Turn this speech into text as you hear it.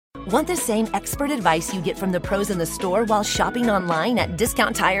Want the same expert advice you get from the pros in the store while shopping online at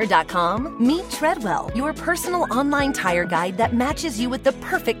DiscountTire.com? Meet Treadwell, your personal online tire guide that matches you with the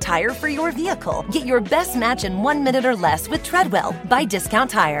perfect tire for your vehicle. Get your best match in 1 minute or less with Treadwell by Discount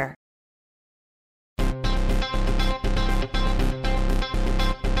Tire.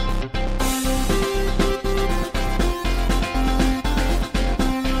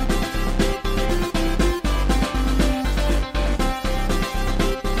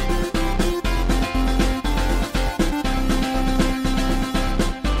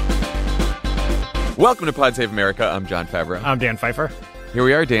 Welcome to Pod Save America. I'm John Favreau. I'm Dan Pfeiffer. Here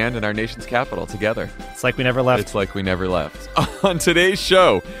we are, Dan, in our nation's capital together. It's like we never left. It's like we never left. On today's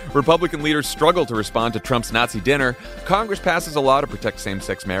show, Republican leaders struggle to respond to Trump's Nazi dinner. Congress passes a law to protect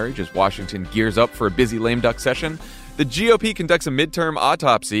same-sex marriage as Washington gears up for a busy lame duck session. The GOP conducts a midterm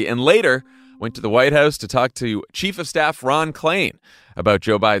autopsy and later went to the White House to talk to Chief of Staff Ron Klain about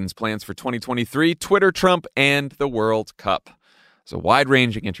Joe Biden's plans for 2023, Twitter, Trump, and the World Cup. It's a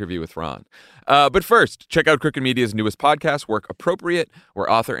wide-ranging interview with Ron. But first, check out Crooked Media's newest podcast, Work Appropriate, where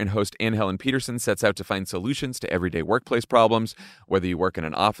author and host Anne Helen Peterson sets out to find solutions to everyday workplace problems, whether you work in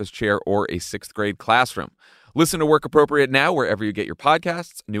an office chair or a sixth-grade classroom. Listen to Work Appropriate now wherever you get your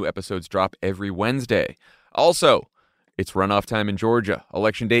podcasts. New episodes drop every Wednesday. Also, it's runoff time in Georgia.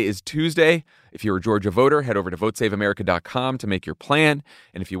 Election day is Tuesday. If you're a Georgia voter, head over to votesaveamerica.com to make your plan.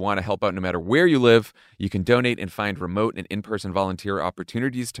 And if you want to help out no matter where you live, you can donate and find remote and in-person volunteer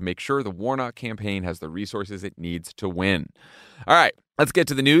opportunities to make sure the Warnock campaign has the resources it needs to win. All right, let's get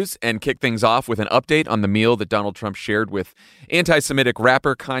to the news and kick things off with an update on the meal that Donald Trump shared with anti-Semitic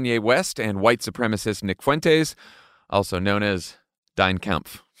rapper Kanye West and white supremacist Nick Fuentes, also known as Dein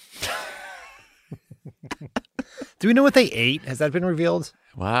Kampf. Do we know what they ate? Has that been revealed?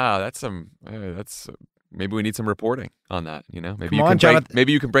 Wow, that's maybe we need some reporting on that. You know, maybe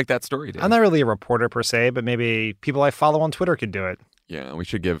you can break that story, Dave. I'm not really a reporter per se, but maybe people I follow on Twitter could do it. Yeah, we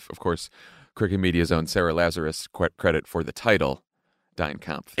should give, of course, Crooked Media's own Sarah Lazarus credit for the title, Dein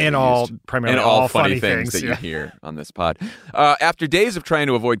Kampf, and all funny things that you hear on this pod. After days of trying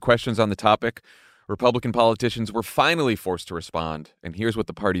to avoid questions on the topic, Republican politicians were finally forced to respond, and here's what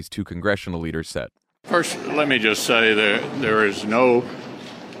the party's two congressional leaders said. First, let me just say that there is no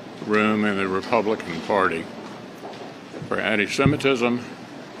room in the Republican Party for anti-Semitism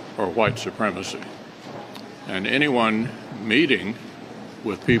or white supremacy. And anyone meeting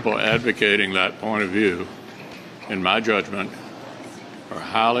with people advocating that point of view, in my judgment, are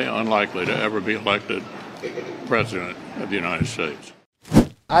highly unlikely to ever be elected President of the United States.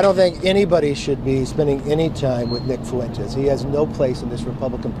 I don't think anybody should be spending any time with Nick Fuentes. He has no place in this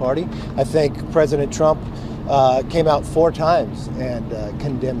Republican Party. I think President Trump came out 4 times and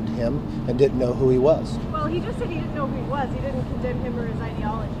condemned him and didn't know who he was. Well, he just said he didn't know who he was. He didn't condemn him or his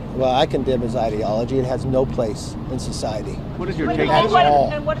ideology. Well, I condemn his ideology. It has no place in society. What is your take on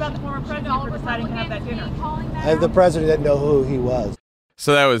that? And what about the former president for deciding to have that dinner? The president didn't know who he was.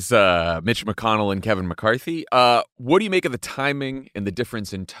 So that was Mitch McConnell and Kevin McCarthy. What do you make of the timing and the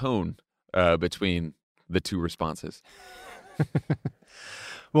difference in tone between the two responses?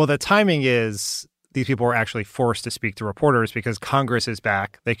 Well, the timing is these people were actually forced to speak to reporters because Congress is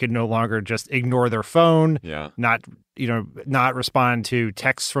back. They could no longer just ignore their phone, not respond to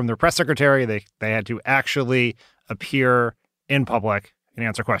texts from their press secretary. They had to actually appear in public and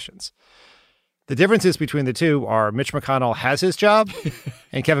answer questions. The differences between the two are Mitch McConnell has his job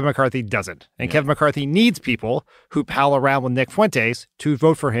and Kevin McCarthy doesn't. And Kevin McCarthy needs people who pal around with Nick Fuentes to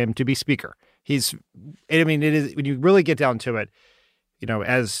vote for him to be speaker. It is when you really get down to it,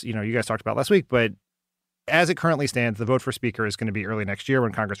 as you guys talked about last week, but as it currently stands, the vote for speaker is going to be early next year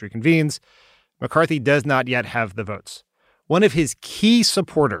when Congress reconvenes. McCarthy does not yet have the votes. One of his key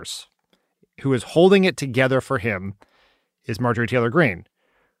supporters who is holding it together for him is Marjorie Taylor Greene,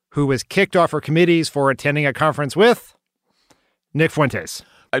 who was kicked off her committees for attending a conference with Nick Fuentes.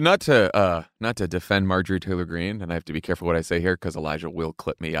 Not to defend Marjorie Taylor Greene, and I have to be careful what I say here because Elijah will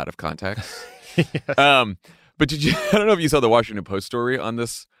clip me out of context. Yes. But I don't know if you saw the Washington Post story on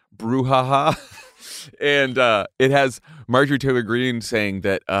this brouhaha. And it has Marjorie Taylor Greene saying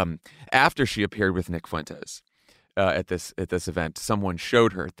that after she appeared with Nick Fuentes at this event, someone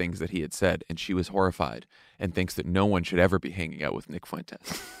showed her things that he had said, and she was horrified and thinks that no one should ever be hanging out with Nick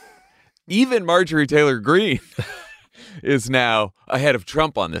Fuentes. Even Marjorie Taylor Greene is now ahead of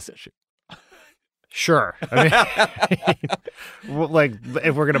Trump on this issue. Sure. I mean, like,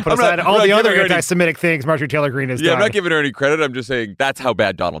 if we're going to put aside all the other anti-Semitic things Marjorie Taylor Greene has done. I'm not giving her any credit. I'm just saying that's how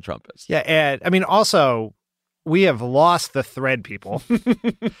bad Donald Trump is. Yeah, and I mean, also, we have lost the thread, people.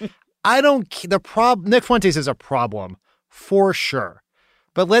 Nick Fuentes is a problem for sure.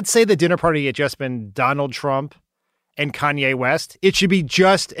 But let's say the dinner party had just been Donald Trump and Kanye West. It should be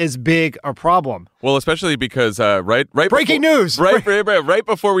just as big a problem. Well, especially because right breaking news. Right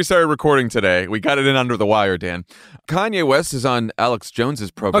before we started recording today, we got it in under the wire, Dan. Kanye West is on Alex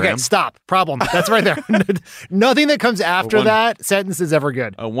Jones's program. Okay, stop. Problem. That's right there. Nothing that comes after that sentence is ever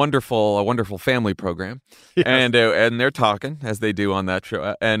good. A wonderful family program. Yes. And they're talking as they do on that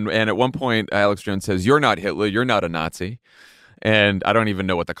show. And at one point, Alex Jones says, "You're not Hitler. You're not a Nazi." And I don't even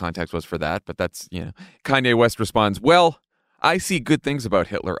know what the context was for that, but that's, Kanye West responds, "Well, I see good things about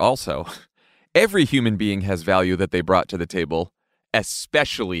Hitler also. Every human being has value that they brought to the table,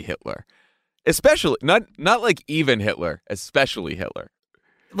 especially Hitler. Especially, not like even Hitler, especially Hitler."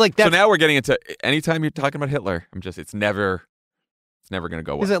 Like that. So now we're getting into, anytime you're talking about Hitler, it's never going to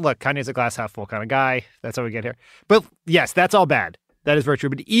go well. Look, Kanye's a glass half full kind of guy. That's how we get here. But yes, that's all bad. That is very true.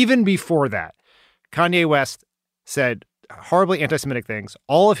 But even before that, Kanye West said horribly anti-Semitic things.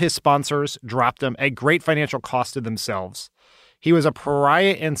 All of his sponsors dropped them at great financial cost to themselves. He was a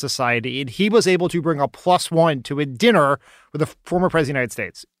pariah in society, and he was able to bring a +1 to a dinner with a former president of the United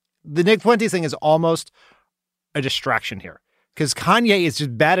States. The Nick Fuentes thing is almost a distraction here because Kanye is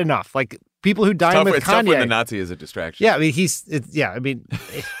just bad enough. Like people who dine with Kanye. It's tough when the Nazi is a distraction. Yeah, I mean,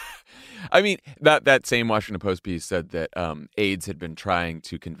 I mean, that same Washington Post piece said that aides had been trying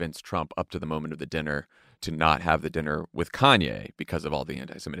to convince Trump up to the moment of the dinner to not have the dinner with Kanye because of all the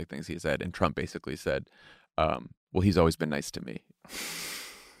anti-Semitic things he said. And Trump basically said, well, he's always been nice to me.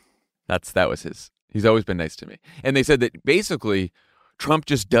 That was he's always been nice to me. And they said that basically Trump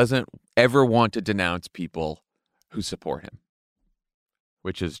just doesn't ever want to denounce people who support him,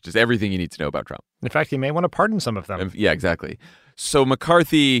 which is just everything you need to know about Trump. In fact, he may want to pardon some of them. Yeah, exactly. So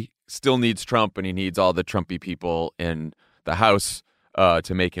McCarthy still needs Trump, and he needs all the Trumpy people in the House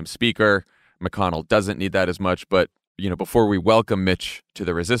to make him speaker. McConnell doesn't need that as much, but before we welcome Mitch to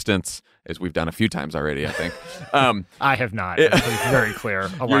the resistance, as we've done a few times already, I think. I have not. It's very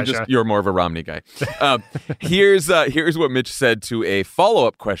clear, Elijah. You're more of a Romney guy. Here's what Mitch said to a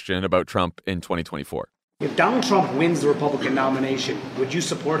follow-up question about Trump in 2024. If Donald Trump wins the Republican nomination, would you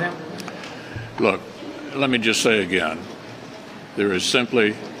support him? Look, let me just say again, there is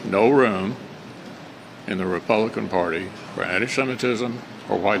simply no room in the Republican Party for anti-Semitism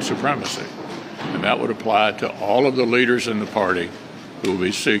or white supremacy. And that would apply to all of the leaders in the party who will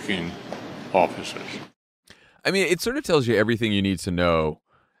be seeking offices. I mean, it sort of tells you everything you need to know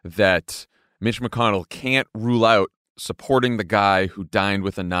that Mitch McConnell can't rule out supporting the guy who dined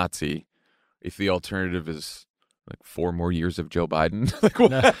with a Nazi if the alternative is like 4 more years of Joe Biden.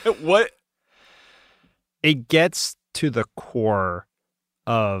 What? It gets to the core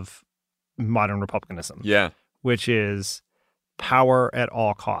of modern republicanism. Yeah. Which is power at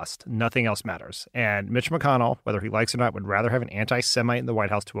all cost. Nothing else matters. And Mitch McConnell, whether he likes it or not, would rather have an anti-Semite in the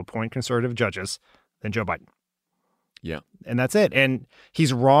White House to appoint conservative judges than Joe Biden. Yeah. And that's it. And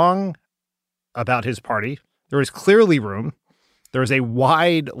he's wrong about his party. There is clearly room. There is a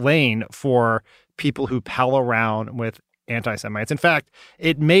wide lane for people who pal around with anti-Semites. In fact,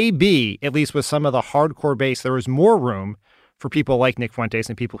 it may be, at least with some of the hardcore base, there is more room for people like Nick Fuentes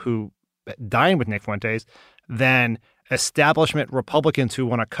and people who dine with Nick Fuentes than establishment Republicans who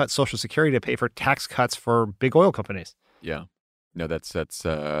want to cut Social Security to pay for tax cuts for big oil companies. Yeah, no, that's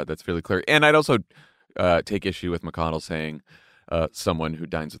fairly clear. And I'd also take issue with McConnell saying someone who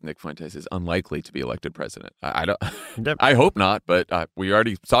dines with Nick Fuentes is unlikely to be elected president. I don't. I hope not, but we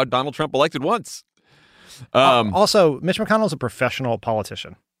already saw Donald Trump elected once. Also, Mitch McConnell is a professional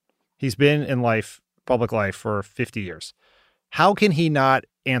politician. He's been in public life for 50 years. How can he not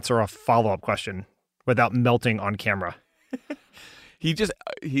answer a follow-up question without melting on camera?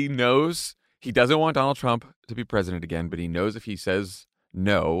 He knows he doesn't want Donald Trump to be president again, but he knows if he says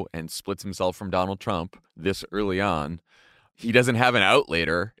no and splits himself from Donald Trump this early on, he doesn't have an out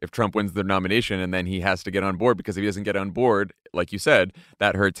later if Trump wins the nomination, and then he has to get on board, because if he doesn't get on board, like you said,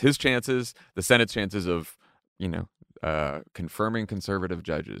 that hurts his chances, the Senate's chances of, confirming conservative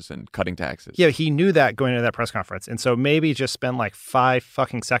judges and cutting taxes. Yeah, he knew that going into that press conference. And so maybe just spend 5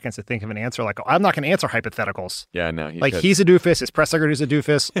 fucking seconds to think of an answer. I'm not going to answer hypotheticals. Yeah, no. He's a doofus. His press secretary's a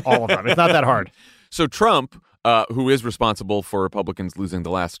doofus. All of them. It's not that hard. So Trump, who is responsible for Republicans losing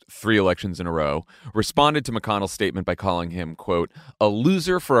the last 3 elections in a row, responded to McConnell's statement by calling him, quote, a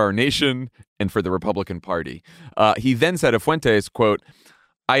loser for our nation and for the Republican Party. He then said of Fuentes, quote,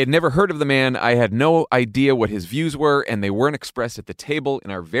 I had never heard of the man. I had no idea what his views were, and they weren't expressed at the table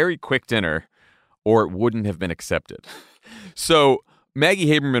in our very quick dinner, or it wouldn't have been accepted. So Maggie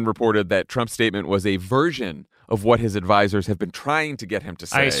Haberman reported that Trump's statement was a version of what his advisors have been trying to get him to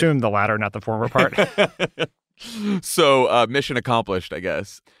say. I assume the latter, not the former part. So mission accomplished, I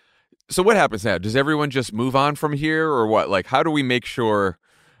guess. So what happens now? Does everyone just move on from here or what? Like, how do we make sure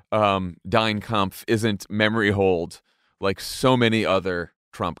Dein Kampf isn't memory hold like so many other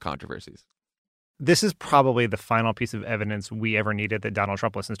Trump controversies? This is probably the final piece of evidence we ever needed that Donald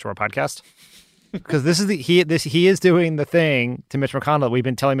Trump listens to our podcast. Because he is doing the thing to Mitch McConnell that we've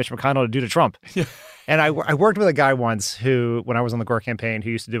been telling Mitch McConnell to do to Trump. Yeah. And I worked with a guy once who, when I was on the Gore campaign, who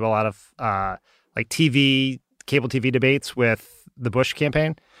used to do a lot of like cable TV debates with the Bush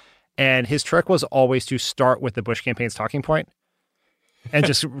campaign. And his trick was always to start with the Bush campaign's talking point and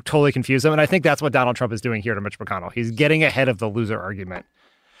just totally confuse them. And I think that's what Donald Trump is doing here to Mitch McConnell. He's getting ahead of the loser argument.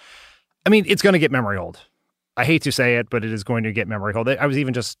 I mean, it's going to get memory hold. I hate to say it, but it is going to get memory hold. I was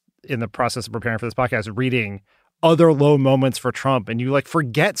even just in the process of preparing for this podcast reading other low moments for Trump, and you like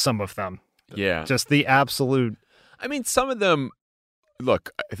forget some of them. Yeah. Just the absolute. I mean, some of them,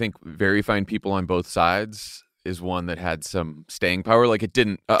 look, I think very fine people on both sides is one that had some staying power. Like it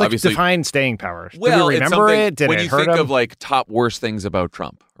didn't obviously define staying power. Well, do we remember it? Did when it you hurt think him? of like top worst things about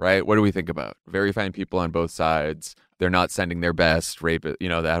Trump, right? What do we think about? Very fine people on both sides. They're not sending their best. Rape it. Sending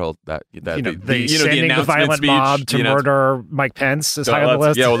the violent speech, mob to murder Mike Pence is high on the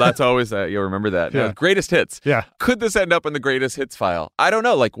list. Yeah, well, that's always you'll remember that. Yeah. Greatest hits. Yeah. Could this end up in the greatest hits file? I don't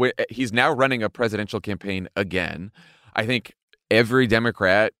know. Like he's now running a presidential campaign again. I think every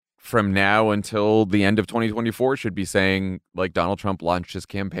Democrat from now until the end of 2024 should be saying like Donald Trump launched his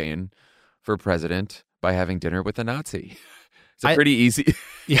campaign for president by having dinner with a Nazi. It's pretty easy.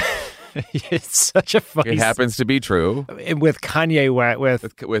 Yeah. It's such a funny. It happens to be true with Kanye West,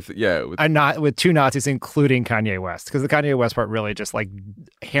 with two Nazis, including Kanye West, because the Kanye West part really just like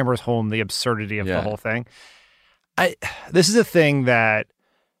hammers home the absurdity of the whole thing. This is a thing that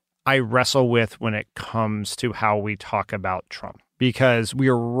I wrestle with when it comes to how we talk about Trump, because we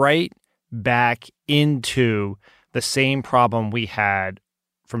are right back into the same problem we had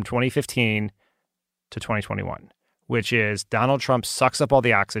from 2015 to 2021. Which is Donald Trump sucks up all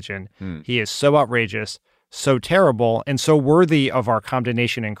the oxygen. He is so outrageous, so terrible, and so worthy of our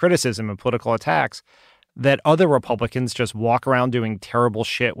condemnation and criticism and political attacks that other Republicans just walk around doing terrible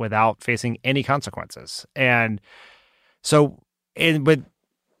shit without facing any consequences. And so,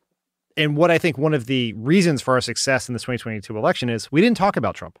 what I think one of the reasons for our success in this 2022 election is we didn't talk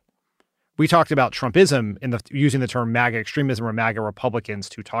about Trump. We talked about Trumpism using the term MAGA extremism or MAGA Republicans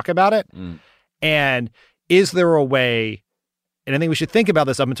to talk about it. And is there a way, and I think we should think about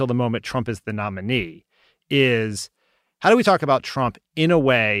this up until the moment Trump is the nominee, is how do we talk about Trump in a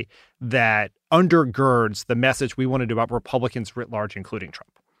way that undergirds the message we want to do about Republicans writ large, including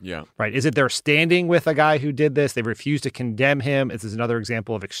Trump? Yeah. Right. Is it they're standing with a guy who did this? They refuse to condemn him. This is another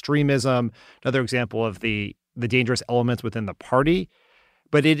example of extremism, another example of the dangerous elements within the party.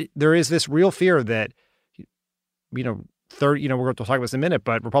 But there is this real fear that, we're going to talk about this in a minute,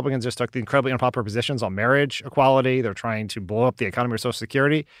 but Republicans just took the incredibly unpopular positions on marriage equality. They're trying to blow up the economy or Social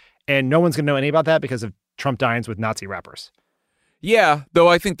Security. And no one's going to know any about that because of Trump dines with Nazi rappers. Yeah, though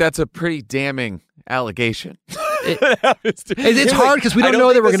I think that's a pretty damning allegation. It's hard because we don't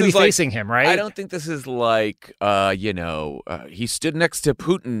know that we're going to be facing him, right? I don't think this is like, he stood next to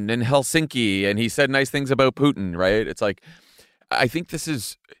Putin in Helsinki and he said nice things about Putin, right? It's like, I think this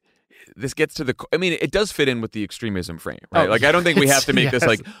gets to it does fit in with the extremism frame, right? Like, I don't think we have to make this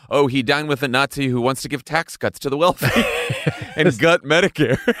like, he dined with a Nazi who wants to give tax cuts to the wealthy and gut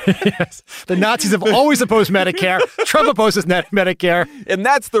Medicare. Yes. The Nazis have always opposed Medicare. Trump opposes Medicare. And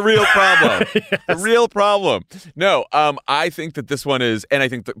that's the real problem. Yes. The real problem. No, I think that this one is, and I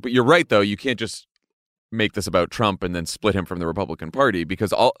think but you're right, though. You can't just make this about Trump and then split him from the Republican Party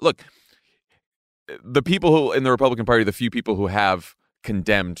because the people who in the Republican Party, the few people who have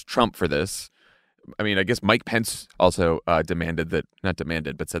condemned Trump for this. I mean, I guess Mike Pence also said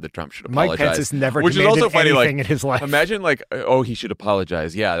that Trump should apologize. Mike Pence has never which demanded is also funny, anything in his life. Imagine he should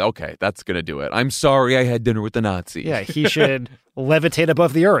apologize. Yeah, okay, that's going to do it. I'm sorry I had dinner with the Nazi. Yeah, he should levitate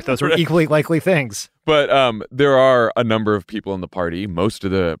above the earth. Those are equally likely things. But there are a number of people in the party, most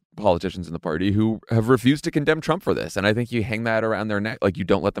of the politicians in the party, who have refused to condemn Trump for this. And I think you hang that around their neck. Like, you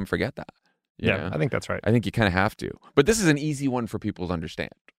don't let them forget that. Yeah, I think that's right. I think you kind of have to. But this is an easy one for people to understand.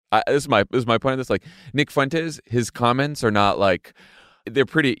 This is my point on this. Like, Nick Fuentes, his comments are not like, they're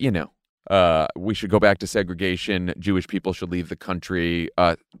pretty, we should go back to segregation. Jewish people should leave the country.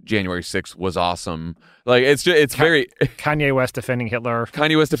 January 6th was awesome. Like, it's very... Kanye West defending Hitler.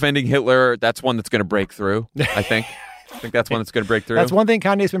 Kanye West defending Hitler. That's one that's going to break through, I think. I think that's one that's going to break through. That's one thing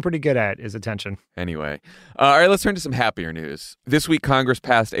Kanye's been pretty good at, is attention. Anyway. All right, let's turn to some happier news. This week, Congress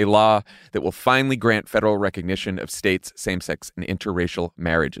passed a law that will finally grant federal recognition of states' same-sex and interracial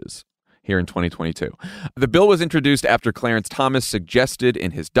marriages. here in 2022. The bill was introduced after Clarence Thomas suggested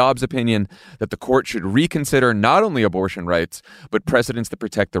in his Dobbs opinion that the court should reconsider not only abortion rights, but precedents that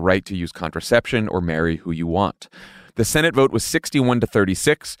protect the right to use contraception or marry who you want. The Senate vote was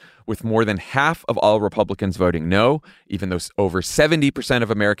 61-36, with more than half of all Republicans voting no, even though over 70%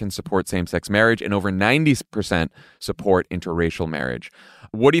 of Americans support same-sex marriage and over 90% support interracial marriage.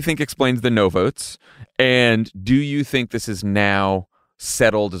 What do you think explains the no votes? And do you think this is now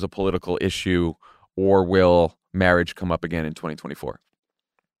settled as a political issue, or will marriage come up again in 2024?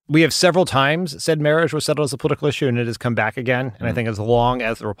 We have several times said marriage was settled as a political issue, and it has come back again. And I think as long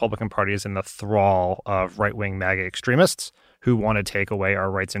as the Republican Party is in the thrall of right-wing MAGA extremists who want to take away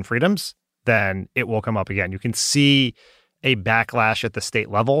our rights and freedoms, then it will come up again. You can see a backlash at the state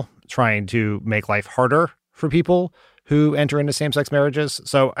level trying to make life harder for people who enter into same-sex marriages.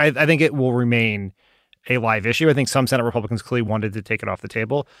 So I think it will remain a live issue. I think some Senate Republicans clearly wanted to take it off the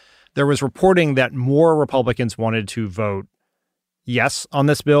table. There was reporting that more Republicans wanted to vote yes on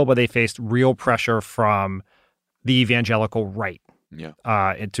this bill, but they faced real pressure from the evangelical right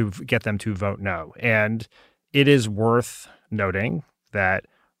to get them to vote no. And it is worth noting that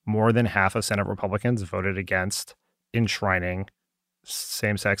more than half of Senate Republicans voted against enshrining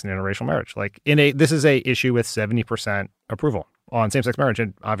same-sex and interracial marriage. This is a issue with 70% approval on same-sex marriage,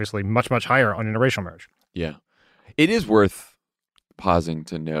 and obviously much, much higher on interracial marriage. Yeah. It is worth pausing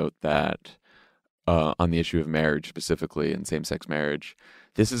to note that on the issue of marriage specifically and same-sex marriage,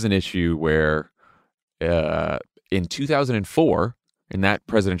 this is an issue where in 2004, in that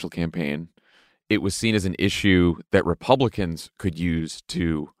presidential campaign, it was seen as an issue that Republicans could use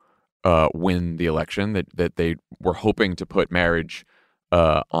to win the election, that they were hoping to put marriage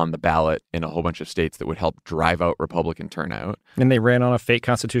on the ballot in a whole bunch of states that would help drive out Republican turnout. And they ran on a fake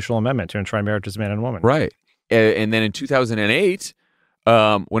constitutional amendment to enshrine marriage as man and woman. Right. And then in 2008,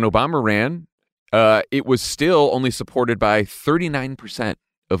 when Obama ran, it was still only supported by 39%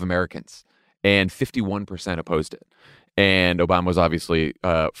 of Americans, and 51% opposed it. And Obama was obviously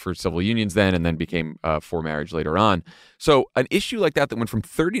for civil unions then, and then became for marriage later on. So an issue like that went from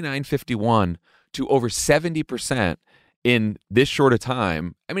 39-51 to over 70% in this short a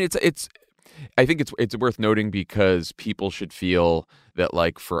time. I mean, I think it's worth noting because people should feel that,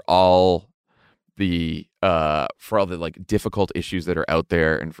 like, for all the difficult issues that are out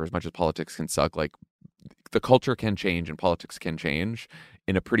there, and for as much as politics can suck, like, the culture can change and politics can change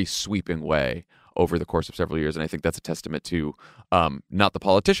in a pretty sweeping way over the course of several years. And I think that's a testament to not the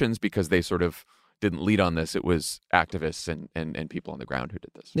politicians, because they sort of didn't lead on this. It was activists and people on the ground who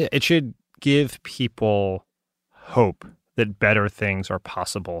did this. Yeah, it should give people hope that better things are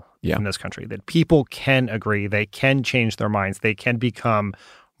possible in this country, that people can agree, they can change their minds, they can become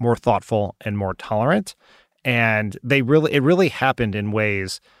more thoughtful and more tolerant. And it really happened in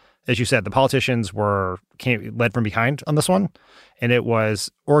ways, as you said, the politicians led from behind on this one. And it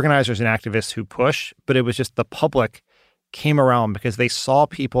was organizers and activists who pushed, but it was just the public came around because they saw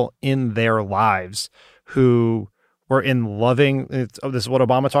people in their lives who were in loving, this is what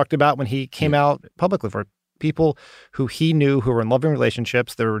Obama talked about when he came out publicly, for people who he knew who were in loving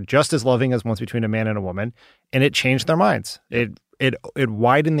relationships that were just as loving as ones between a man and a woman. And it changed their minds. It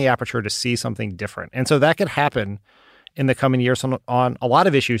widened the aperture to see something different. And so that could happen in the coming years on a lot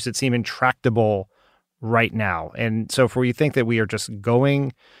of issues that seem intractable right now. And so if you think that we are just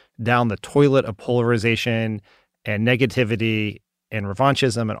going down the toilet of polarization and negativity and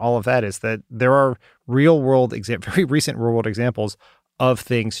revanchism and all of that, is that there are very recent real world examples of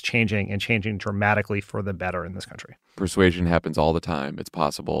things changing and changing dramatically for the better in this country. Persuasion happens all the time. It's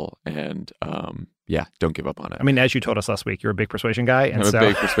possible. And don't give up on it. I mean, as you told us last week, you're a big persuasion guy. And I'm a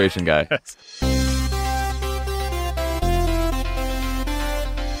big persuasion guy.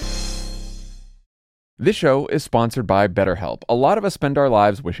 This show is sponsored by BetterHelp. A lot of us spend our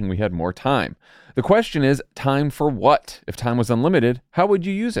lives wishing we had more time. The question is, time for what? If time was unlimited, how would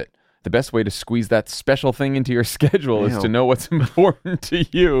you use it? The best way to squeeze that special thing into your schedule is to know what's important to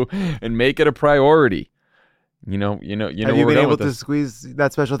you and make it a priority. You know. Have you been able to squeeze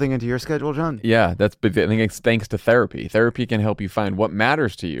that special thing into your schedule, John? Yeah, I think it's thanks to therapy. Therapy can help you find what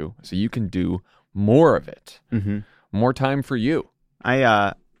matters to you, so you can do more of it. Mm-hmm. More time for you.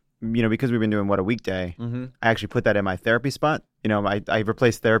 Because we've been doing a weekday, I actually put that in my therapy spot. I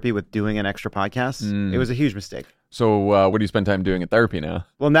replaced therapy with doing an extra podcast. It was a huge mistake. So what do you spend time doing at therapy now?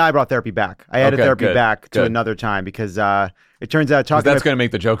 Well, now I brought therapy back. I added therapy back to another time because it turns out that's going to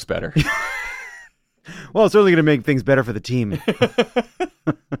make the jokes better. Well, it's certainly going to make things better for the team.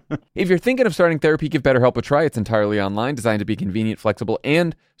 If you're thinking of starting therapy, give BetterHelp a try. It's entirely online, designed to be convenient, flexible,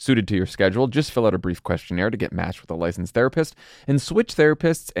 and suited to your schedule. Just fill out a brief questionnaire to get matched with a licensed therapist and switch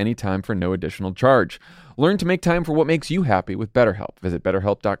therapists anytime for no additional charge. Learn to make time for what makes you happy with BetterHelp. Visit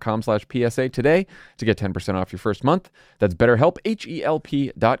BetterHelp.com/PSA today to get 10% off your first month. That's BetterHelp,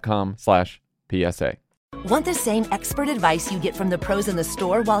 HELP.com/PSA. Want the same expert advice you get from the pros in the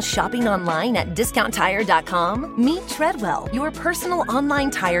store while shopping online at DiscountTire.com? Meet Treadwell, your personal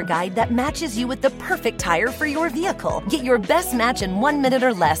online tire guide that matches you with the perfect tire for your vehicle. Get your best match in 1 minute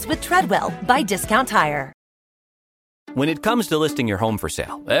or less with Treadwell by Discount Tire. When it comes to listing your home for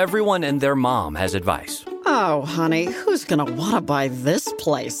sale, everyone and their mom has advice. Oh, honey, who's going to want to buy this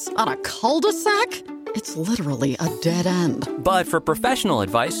place? On a cul-de-sac? It's literally a dead end. But for professional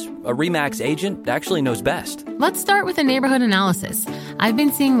advice, a RE/MAX agent actually knows best. Let's start with a neighborhood analysis. I've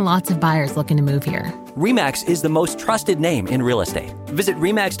been seeing lots of buyers looking to move here. RE/MAX is the most trusted name in real estate. Visit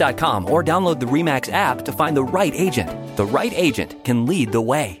RE/MAX.com or download the RE/MAX app to find the right agent. The right agent can lead the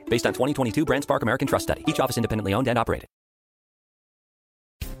way. Based on 2022 BrandSpark American Trust Study. Each office independently owned and operated.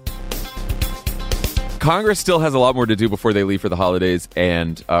 Congress still has a lot more to do before they leave for the holidays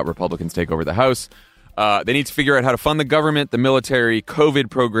and Republicans take over the House. They need to figure out how to fund the government, the military, COVID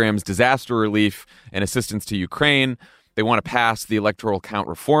programs, disaster relief, and assistance to Ukraine. They want to pass the Electoral Count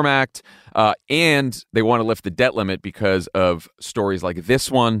Reform Act, and they want to lift the debt limit because of stories like this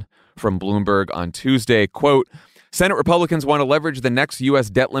one from Bloomberg on Tuesday. Quote, Senate Republicans want to leverage the next U.S.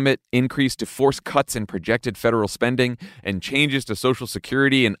 debt limit increase to force cuts in projected federal spending and changes to Social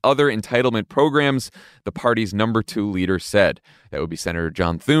Security and other entitlement programs, the party's number 2 leader said. That would be Senator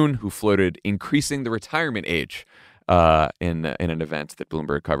John Thune, who floated increasing the retirement age in an event that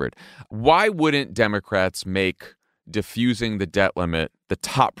Bloomberg covered. Why wouldn't Democrats make diffusing the debt limit the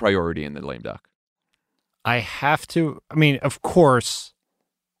top priority in the lame duck? Of course,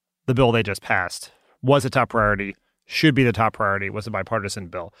 the bill they just passed was a top priority, should be the top priority, was a bipartisan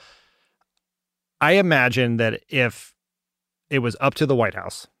bill. I imagine that if it was up to the White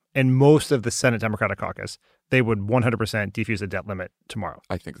House and most of the Senate Democratic caucus, they would 100% defuse the debt limit tomorrow.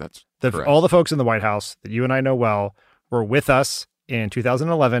 I think that's correct. All the folks in the White House that you and I know well were with us in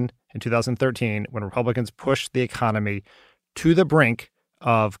 2011 and 2013 when Republicans pushed the economy to the brink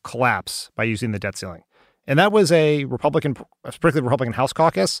of collapse by using the debt ceiling. And that was a strictly Republican House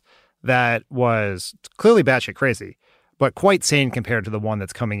caucus that was clearly batshit crazy, but quite sane compared to the one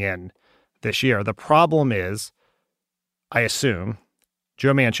that's coming in this year. The problem is, I assume,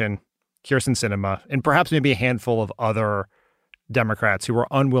 Joe Manchin, Kyrsten Sinema, and perhaps maybe a handful of other Democrats who were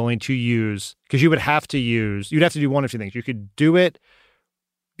unwilling to use, because you'd have to do one of two things. You could get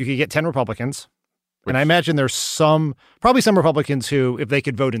 10 Republicans, and I imagine there's probably some Republicans who, if they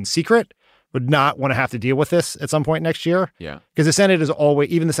could vote in secret, would not want to have to deal with this at some point next year. Yeah. Because the Senate is always,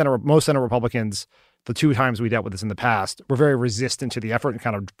 most Senate Republicans, the 2 times we dealt with this in the past, were very resistant to the effort and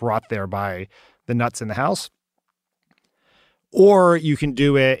kind of brought there by the nuts in the House. Or you can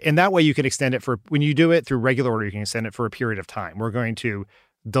do it, and that way you can extend it when you do it through regular order, you can extend it for a period of time. We're going to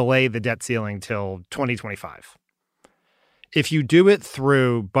delay the debt ceiling till 2025. If you do it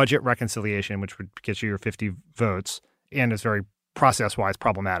through budget reconciliation, which would get you your 50 votes, and is very process-wise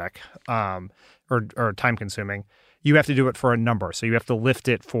problematic or time-consuming, you have to do it for a number. So you have to lift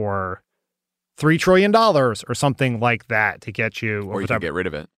it for $3 trillion or something like that to get you. Or you can get rid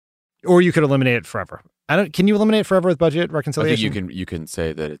of it. Or you could eliminate it forever. Can you eliminate it forever with budget reconciliation? I think you can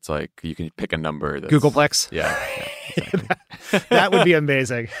say that it's like you can pick a number. That's, Googleplex? Yeah. Exactly. That would be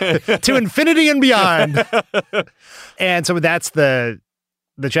amazing. To infinity and beyond. And so that's the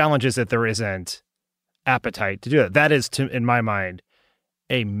challenge, is that there isn't appetite to do it. That is, in my mind,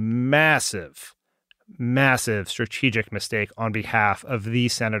 a massive strategic mistake on behalf of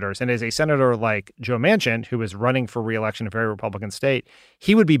these senators. And as a senator like Joe Manchin, who is running for re-election in a very Republican state,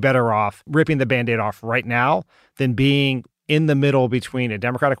 he would be better off ripping the Band-Aid off right now than being in the middle between a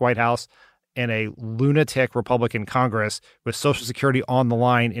Democratic White House and a lunatic Republican Congress with Social Security on the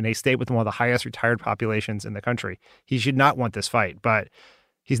line in a state with one of the highest retired populations in the country. He should not want this fight, but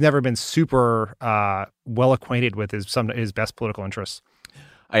he's never been super well acquainted with his best political interests.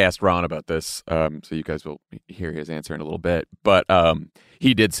 I asked Ron about this, so you guys will hear his answer in a little bit. But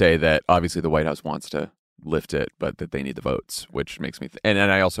he did say that obviously the White House wants to lift it, but that they need the votes, which makes me and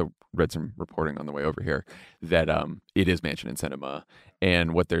I also read some reporting on the way over here that it is Manchin and Sinema,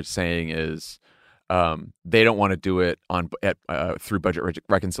 and what they're saying is they don't want to do it through budget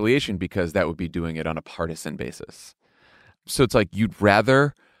reconciliation because that would be doing it on a partisan basis. So it's like you'd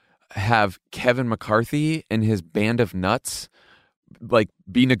rather have Kevin McCarthy and his band of nuts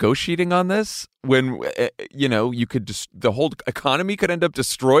be negotiating on this when, you could just, the whole economy could end up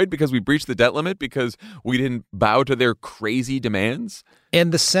destroyed because we breached the debt limit because we didn't bow to their crazy demands?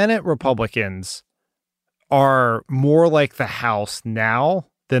 And the Senate Republicans are more like the House now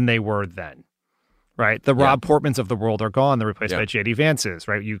than they were then, right? The Rob Portmans of the world are gone. They're replaced by J.D. Vances,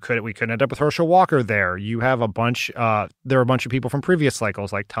 right? We couldn't end up with Herschel Walker there. You have there are a bunch of people from previous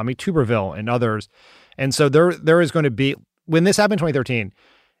cycles like Tommy Tuberville and others. And so there is going to be, when this happened in 2013,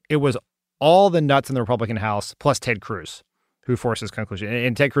 it was all the nuts in the Republican House plus Ted Cruz who forced his conclusion.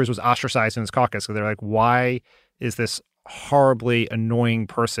 And Ted Cruz was ostracized in his caucus. So they're like, why is this horribly annoying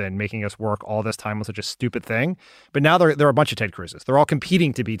person making us work all this time on such a stupid thing? But now there are a bunch of Ted Cruzes. They're all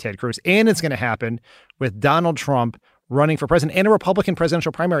competing to be Ted Cruz. And it's going to happen with Donald Trump running for president and a Republican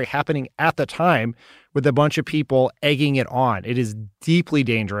presidential primary happening at the time with a bunch of people egging it on. It is deeply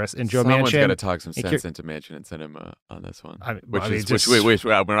dangerous. And Joe Manchin... Someone's got to talk some sense into Manchin and Sinema on this one. We're not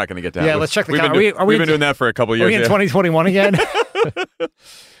going to get to that. Yeah, let's check the calendar. We've been doing that for a couple years. Are we in 2021 again?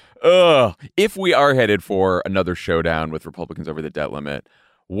 If we are headed for another showdown with Republicans over the debt limit,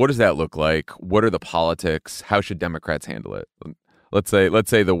 what does that look like? What are the politics? How should Democrats handle it? Let's say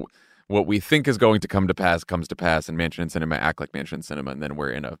what we think is going to come to pass comes to pass, and Manchin and Sinema act like Manchin and Sinema, and then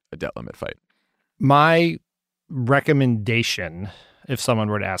we're in a debt limit fight. My recommendation, if someone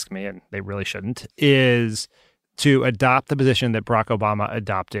were to ask me, and they really shouldn't, is to adopt the position that Barack Obama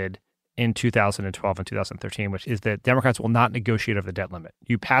adopted in 2012 and 2013, which is that Democrats will not negotiate over the debt limit.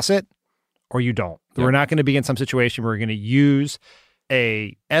 You pass it or you don't. Yep. We're not going to be in some situation where we're going to use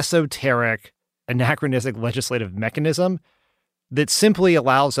a esoteric, anachronistic legislative mechanism that simply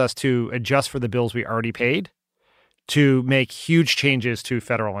allows us to adjust for the bills we already paid, to make huge changes to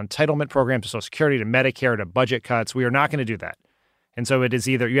federal entitlement programs, to Social Security, to Medicare, to budget cuts. We are not going to do that. And so it is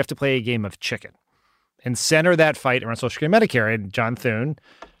either you have to play a game of chicken and center that fight around Social Security and Medicare. And John Thune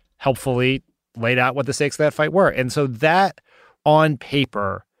helpfully laid out what the stakes of that fight were. And so that on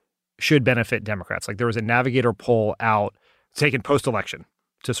paper should benefit Democrats. Like there was a Navigator poll out taken post-election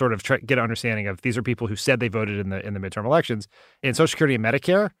to sort of get an understanding of these are people who said they voted in the midterm elections. And Social Security and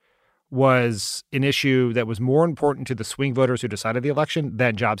Medicare was an issue that was more important to the swing voters who decided the election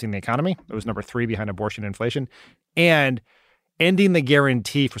than jobs in the economy. It was number 3 behind abortion and inflation. And ending the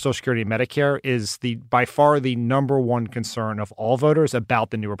guarantee for Social Security and Medicare is by far the number one concern of all voters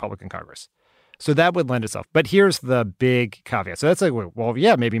about the new Republican Congress. So that would lend itself. But here's the big caveat. So that's like, well,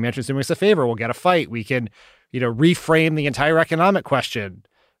 yeah, maybe Manchin's doing us a favor. We'll get a fight. We can, reframe the entire economic question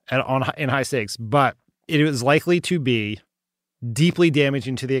in high stakes. But it is likely to be deeply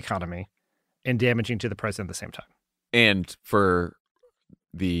damaging to the economy and damaging to the president at the same time. And for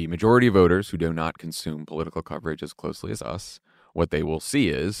the majority of voters who do not consume political coverage as closely as us, what they will see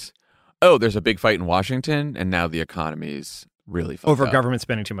is, there's a big fight in Washington, and now the economy's really fucked over up. Government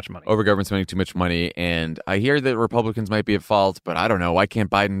spending too much money. Over government spending too much money. And I hear that Republicans might be at fault, but I don't know. Why can't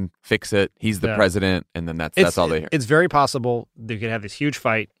Biden fix it? He's the president, and then that's all they hear. It's very possible they could have this huge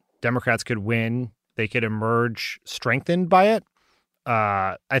fight. Democrats could win. They could emerge strengthened by it.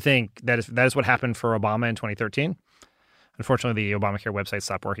 I think that is what happened for Obama in 2013. Unfortunately, the Obamacare website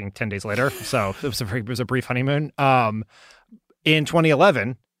stopped working 10 days later, so it was a brief honeymoon. In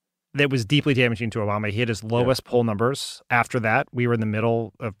 2011, that was deeply damaging to Obama. He hit his lowest poll numbers. After that, we were in the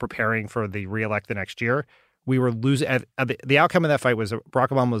middle of preparing for the reelect the next year. We were losing. The outcome of that fight was Barack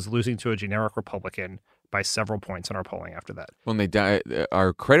Obama was losing to a generic Republican by several points in our polling after that. When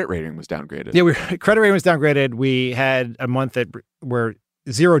our credit rating was downgraded. Yeah, credit rating was downgraded. We had a month where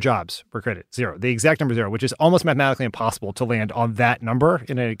 0 jobs were created. 0. The exact number 0, which is almost mathematically impossible to land on that number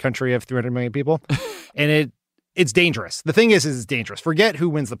in a country of 300 million people. And it's dangerous. The thing is it's dangerous. Forget who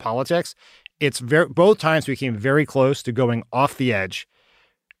wins the politics. Both times we came very close to going off the edge,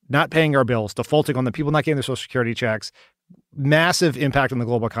 not paying our bills, defaulting on the people not getting their Social Security checks, massive impact on the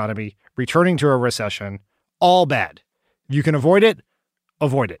global economy, returning to a recession, all bad. If you can avoid it,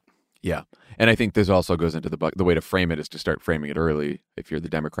 avoid it. Yeah. And I think this also goes into the way to frame it is to start framing it early if you're the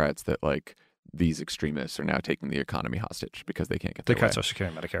Democrats that like these extremists are now taking the economy hostage because they can't get their way. They cut Social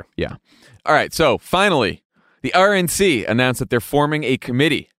Security and Medicare. Yeah. All right. So finally, the RNC announced that they're forming a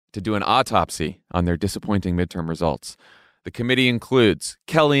committee to do an autopsy on their disappointing midterm results. The committee includes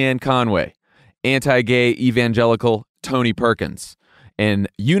Kellyanne Conway, anti-gay evangelical Tony Perkins, and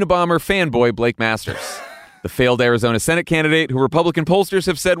Unabomber fanboy Blake Masters, the failed Arizona Senate candidate who Republican pollsters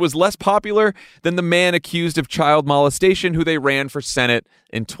have said was less popular than the man accused of child molestation who they ran for Senate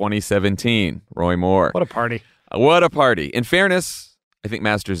in 2017, Roy Moore. What a party. What a party. In fairness, I think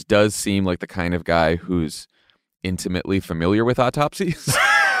Masters does seem like the kind of guy who's intimately familiar with autopsies.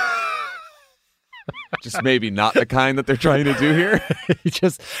 just maybe not the kind that they're trying to do here. He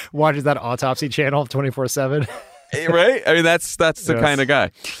just watches that autopsy channel 24/7. Right? I mean, that's the kind of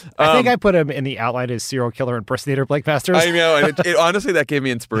guy. I think I put him in the outline as serial killer impersonator Blake Masters. I know, and honestly, that gave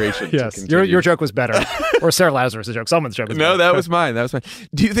me inspiration. Yes, your joke was better, or Sarah Lazarus' joke. Someone's joke was better. No, that was mine.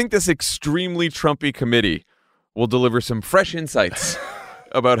 Do you think this extremely Trumpy committee will deliver some fresh insights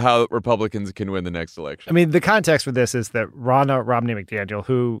about how Republicans can win the next election? I mean, the context for this is that Ronna Romney McDaniel,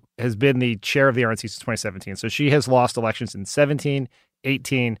 who has been the chair of the RNC since 2017, so she has lost elections in 17,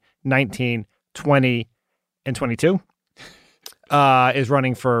 18, 19, 20, and 22, is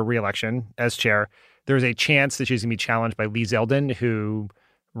running for re-election as chair. There's a chance that she's going to be challenged by Lee Zeldin, who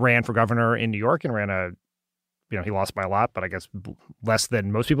ran for governor in New York and he lost by a lot, but I guess less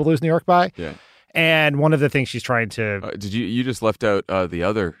than most people lose New York by. Yeah. And one of the things she's trying to... you just left out the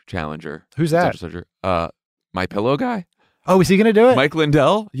other challenger. Who's that? My Pillow guy. Oh, is he going to do it? Mike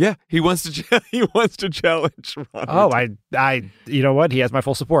Lindell? Yeah, he wants to challenge Ron. Oh, I you know what? He has my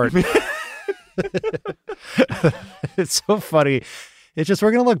full support. It's so funny. It's just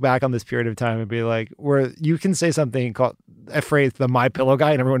we're going to look back on this period of time and be like, where you can say something called a phrase, the My Pillow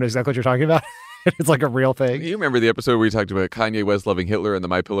guy, and everyone knows exactly what you're talking about. It's like a real thing. You remember the episode where we talked about Kanye West loving Hitler and the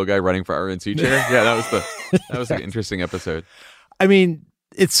My Pillow guy running for RNC chair? Yeah, that was an interesting episode. I mean,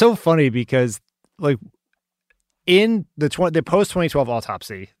 it's so funny because like in the post 2012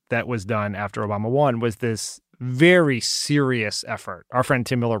 autopsy that was done after Obama won was this very serious effort. Our friend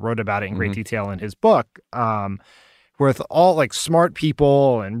Tim Miller wrote about it in great detail in his book, with all like smart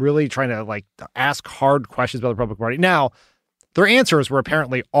people and really trying to like ask hard questions about the Republican Party. Now, their answers were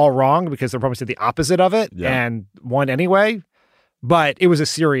apparently all wrong because the Republicans did the opposite of it and won anyway, but it was a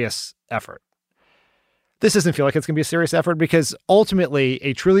serious effort. This doesn't feel like it's going to be a serious effort because ultimately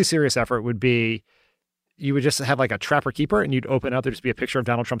a truly serious effort would be you would just have like a trapper keeper and you'd open up, there'd just be a picture of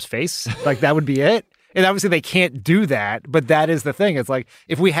Donald Trump's face. Like that would be it. And obviously they can't do that, but that is the thing. It's like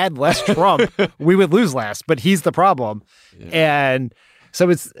if we had less Trump, we would lose less, but he's the problem. Yeah. And so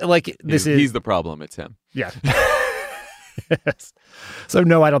it's like he's the problem. It's him. Yeah. Yes. So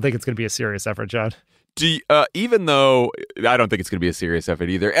no, I don't think it's going to be a serious effort, John. Even though I don't think it's going to be a serious effort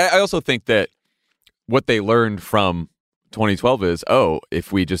either. I also think that what they learned from 2012 is,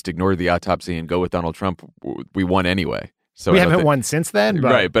 if we just ignore the autopsy and go with Donald Trump, we won anyway. So we haven't won since then,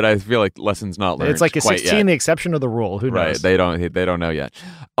 but right? But I feel like lessons not learned. It's like a 16, the exception of the rule. Who knows? Right? They don't know yet.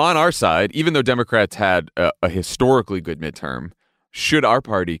 On our side, even though Democrats had a historically good midterm, should our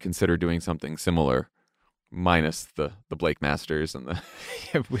party consider doing something similar, minus the Blake Masters and the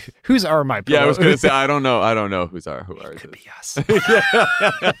who's our my pillow? Yeah, I was going to say I don't know who ours could be us.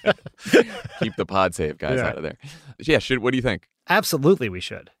 Keep the pod save guys out of there. Yeah, what do you think? Absolutely, we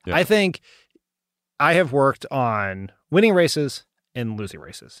should. Yeah. I think I have worked on winning races and losing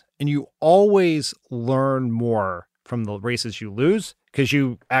races. And you always learn more from the races you lose because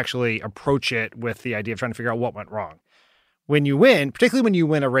you actually approach it with the idea of trying to figure out what went wrong. When you win, particularly when you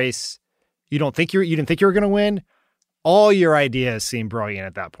win a race you didn't think you were going to win, all your ideas seem brilliant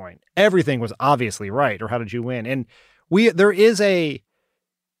at that point. Everything was obviously right, or how did you win? And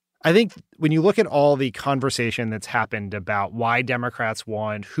I think when you look at all the conversation that's happened about why Democrats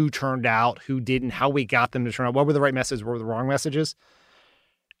won, who turned out, who didn't, how we got them to turn out, what were the right messages, what were the wrong messages,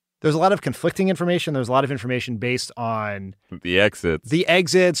 there's a lot of conflicting information. There's a lot of information based on the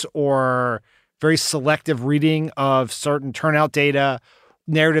exits or very selective reading of certain turnout data,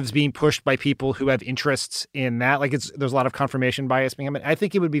 narratives being pushed by people who have interests in that. Like there's a lot of confirmation bias being happening. I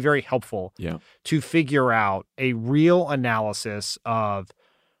think it would be very helpful to figure out a real analysis of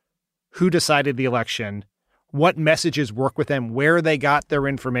who decided the election, what messages work with them, where they got their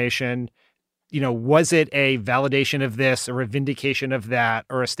information. Was it a validation of this or a vindication of that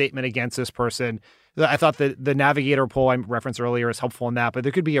or a statement against this person? I thought that the Navigator poll I referenced earlier is helpful in that, but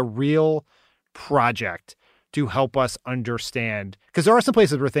there could be a real project to help us understand, because there are some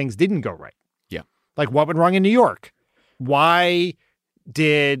places where things didn't go right. Yeah. Like what went wrong in New York? Why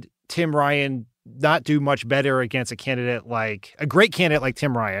did Tim Ryan not do much better against a great candidate like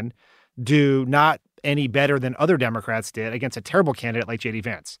Tim Ryan, do not any better than other Democrats did against a terrible candidate like J.D.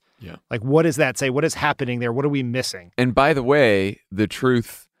 Vance? Yeah. Like, what does that say? What is happening there? What are we missing? And by the way, the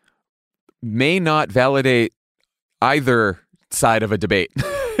truth may not validate either side of a debate,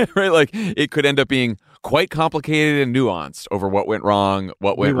 right? Like it could end up being quite complicated and nuanced over what went wrong,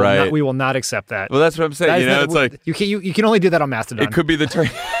 what went right. We will not accept that. Well, that's what I'm saying. It's like you can only do that on Mastodon. It could be the turn.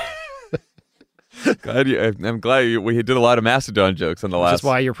 I'm glad we did a lot of Mastodon jokes on the last. That's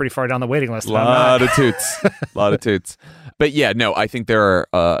why you're pretty far down the waiting list. A lot of toots. But yeah, no, I think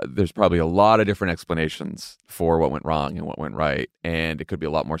there's probably a lot of different explanations for what went wrong and what went right, and it could be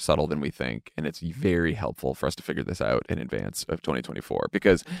a lot more subtle than we think. And it's very helpful for us to figure this out in advance of 2024,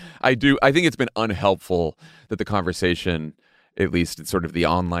 because I think it's been unhelpful that the conversation, at least it's sort of the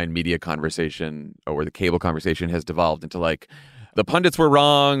online media conversation or the cable conversation, has devolved into like, the pundits were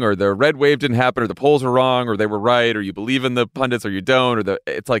wrong, or the red wave didn't happen, or the polls were wrong, or they were right, or you believe in the pundits or you don't,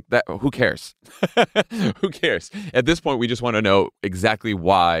 it's like that. Who cares? Who cares? At this point, we just want to know exactly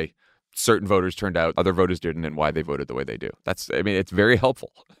why certain voters turned out, other voters didn't, and why they voted the way they do. It's very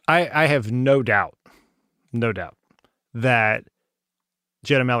helpful. I have no doubt that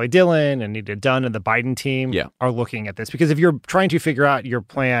Jenna O'Malley-Dillon and Anita Dunn and the Biden team are looking at this, because if you're trying to figure out your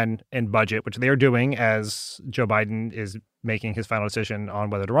plan and budget, which they are doing as Joe Biden is making his final decision on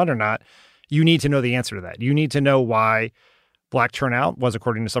whether to run or not, you need to know the answer to that. You need to know why Black turnout was,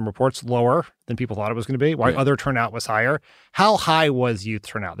 according to some reports, lower than people thought it was going to be, why other turnout was higher. How high was youth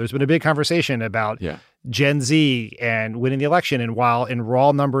turnout? There's been a big conversation about Gen Z and winning the election, and while in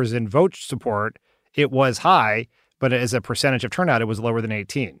raw numbers and vote support, it was high, but as a percentage of turnout, it was lower than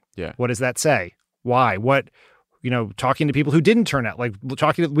 18. Yeah. What does that say? Why? What, talking to people who didn't turn out,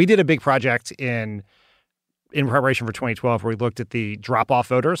 we did a big project in preparation for 2012 where we looked at the drop-off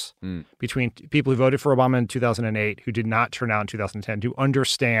voters between people who voted for Obama in 2008 who did not turn out in 2010 to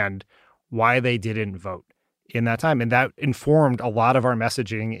understand why they didn't vote in that time. And that informed a lot of our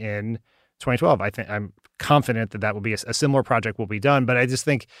messaging in 2012. I'm confident that will be a similar project will be done, but I just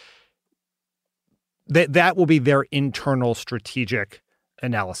think that will be their internal strategic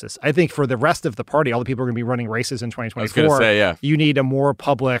analysis. I think for the rest of the party, all the people are going to be running races in 2024. I was going to say, you need a more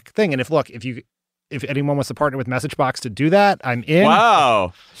public thing. And if anyone wants to partner with MessageBox to do that, I'm in.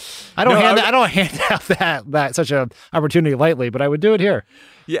 Wow. I don't hand out that such an opportunity lightly, but I would do it here.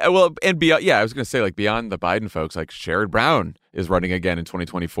 Yeah, well, and beyond, I was going to say, like, beyond the Biden folks, like Sherrod Brown is running again in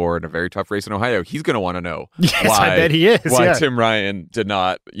 2024 in a very tough race in Ohio. He's going to want to know I bet he is. Why Tim Ryan did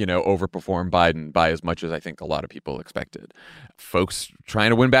not, overperform Biden by as much as I think a lot of people expected. Folks trying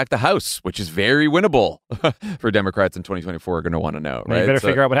to win back the House, which is very winnable for Democrats in 2024, are going to want to know, right? You better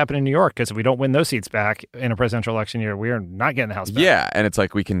figure out what happened in New York, because if we don't win those seats back in a presidential election year, we are not getting the House back. Yeah, and it's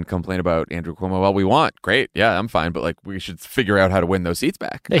like we can complain about Andrew Cuomo all we want. Great. Yeah, I'm fine. But we should figure out how to win those seats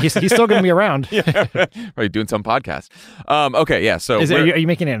back. Yeah, he's still going to be around. Probably doing some podcast. Okay, yeah. So are you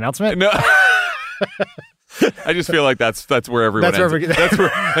making an announcement? No. I just feel like that's where everyone ends.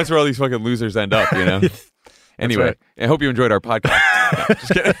 That's where all these fucking losers end up, Anyway, right. I hope you enjoyed our podcast. No,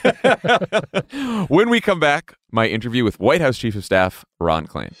 just kidding. When we come back, my interview with White House Chief of Staff Ron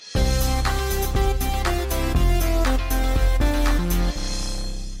Klain.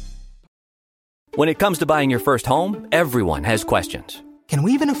 When it comes to buying your first home, everyone has questions. Can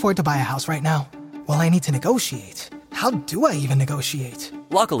we even afford to buy a house right now? Well, I need to negotiate. How do I even negotiate?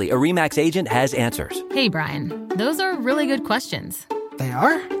 Luckily, a RE/MAX agent has answers. Hey, Brian, those are really good questions. They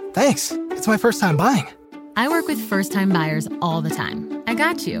are? Thanks. It's my first time buying. I work with first-time buyers all the time. I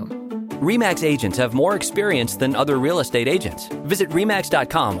got you. RE/MAX agents have more experience than other real estate agents. Visit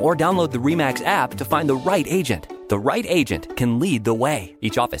RE/MAX.com or download the RE/MAX app to find the right agent. The right agent can lead the way.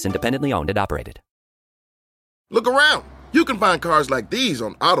 Each office independently owned and operated. Look around. You can find cars like these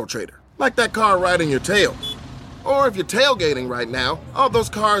on AutoTrader, like that car riding your tail. Or if you're tailgating right now, all those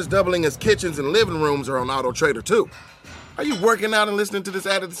cars doubling as kitchens and living rooms are on AutoTrader too. Are you working out and listening to this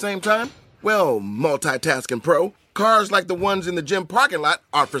ad at the same time? Well, multitasking pro, cars like the ones in the gym parking lot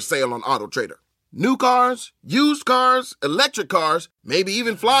are for sale on AutoTrader. New cars, used cars, electric cars, maybe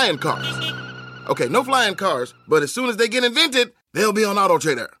even flying cars. Okay, no flying cars, but as soon as they get invented, they'll be on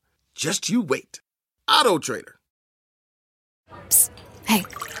AutoTrader. Just you wait. AutoTrader. Psst. Hey,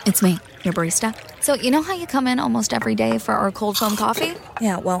 it's me, your barista. So you know how you come in almost every day for our cold foam coffee?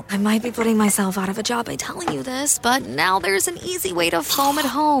 Yeah, well, I might be putting myself out of a job by telling you this, but now there's an easy way to foam at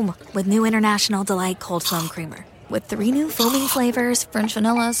home with new International Delight Cold Foam Creamer. With 3 new foaming flavors, French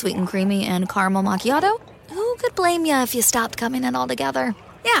vanilla, sweet and creamy, and caramel macchiato, who could blame you if you stopped coming in altogether?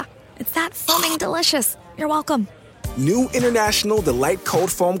 Yeah, it's that foaming delicious. You're welcome. New International Delight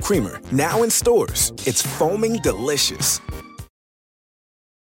Cold Foam Creamer, now in stores. It's foaming delicious.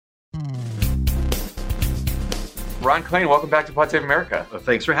 Ron Klain, welcome back to Pod Save America.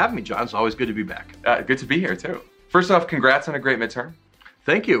 Thanks for having me, John. It's always good to be back. Good to be here, too. First off, congrats on a great midterm.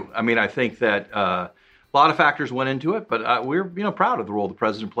 Thank you. I mean, I think that a lot of factors went into it, but we're proud of the role the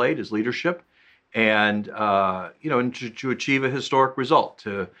president played, his leadership, and and to achieve a historic result,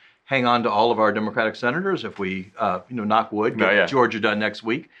 to hang on to all of our Democratic senators if we, knock wood, get Georgia done next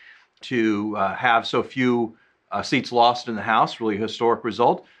week. to have so few seats lost in the House, really a historic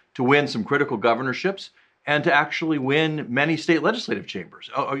result, to win some critical governorships, and to actually win many state legislative chambers.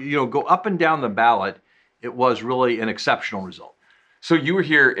 Go up and down the ballot. It was really an exceptional result. So you were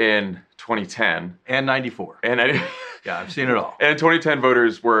here in 2010. And 94. Yeah, I've seen it all. And in 2010,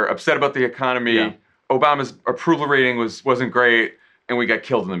 voters were upset about the economy. Yeah. Obama's approval rating wasn't great, and we got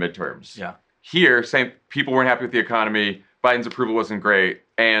killed in the midterms. Yeah. Here, same people weren't happy with the economy. Biden's approval wasn't great,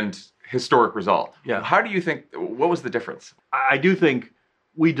 and historic result. Yeah. How do you think? What was the difference? I do think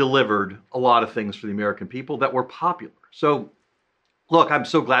we delivered a lot of things for the American people that were popular. So, look, I'm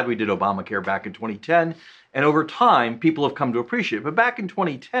so glad we did Obamacare back in 2010. And over time, people have come to appreciate it. But back in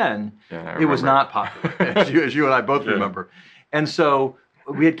 2010, it was not popular, as you and I both remember. And so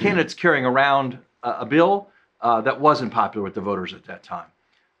we had candidates carrying around a bill that wasn't popular with the voters at that time.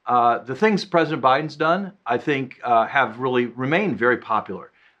 The things President Biden's done, I think, have really remained very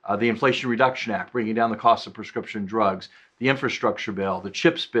popular. The Inflation Reduction Act, bringing down the cost of prescription drugs, the infrastructure bill, the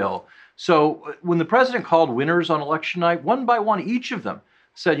CHIPS bill. So when the president called winners on election night, one by one, each of them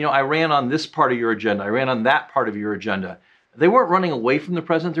said, I ran on this part of your agenda. I ran on that part of your agenda. They weren't running away from the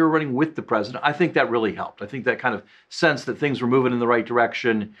president. They were running with the president. I think that really helped. I think that kind of sense that things were moving in the right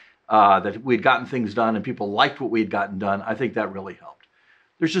direction, that we'd gotten things done and people liked what we'd gotten done. I think that really helped.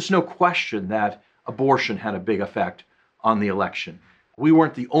 There's just no question that abortion had a big effect on the election. We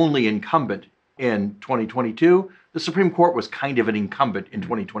weren't the only incumbent in 2022. The Supreme Court was kind of an incumbent in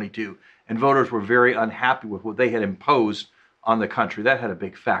 2022, and voters were very unhappy with what they had imposed on the country. That had a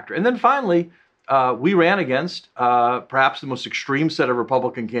big factor. And then finally, we ran against perhaps the most extreme set of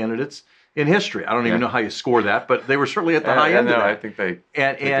Republican candidates in history. I don't even know how you score that, but they were certainly at the high end of that. I think they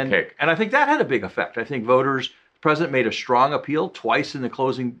took the cake. And I think that had a big effect. I think the president made a strong appeal twice in the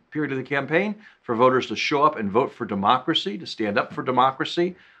closing period of the campaign for voters to show up and vote for democracy, to stand up for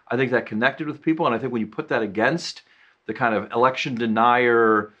democracy. I think that connected with people. And I think when you put that against the kind of election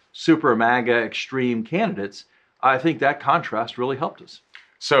denier, super MAGA extreme candidates, I think that contrast really helped us.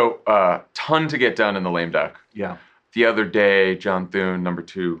 So, ton to get done in the lame duck. Yeah. The other day, John Thune, number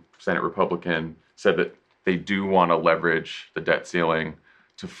 2 Senate Republican, said that they do want to leverage the debt ceiling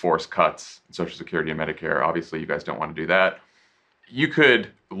to force cuts in Social Security and Medicare. Obviously, you guys don't want to do that. You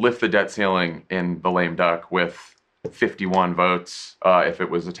could lift the debt ceiling in the lame duck with 51 votes if it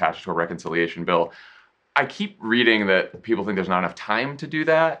was attached to a reconciliation bill. I keep reading that people think there's not enough time to do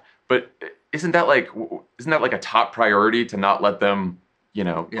that, but isn't that like a top priority to not let them,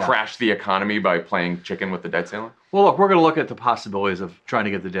 crash the economy by playing chicken with the debt ceiling? Well, look, we're going to look at the possibilities of trying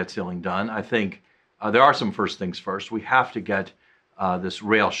to get the debt ceiling done. I think there are some first things first. We have to get this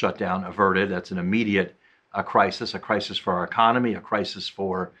rail shutdown averted. That's an immediate crisis for our economy, a crisis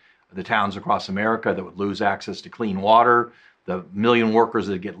for the towns across America that would lose access to clean water, the million workers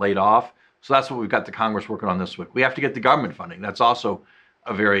that get laid off. So that's what we've got the Congress working on this week. We have to get the government funding. That's also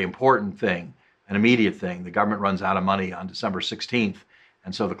a very important thing, an immediate thing. The government runs out of money on December 16th,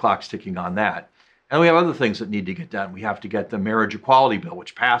 and so the clock's ticking on that. And we have other things that need to get done. We have to get the marriage equality bill,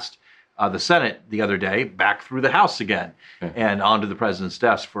 which passed the Senate the other day, back through the House again, and onto the president's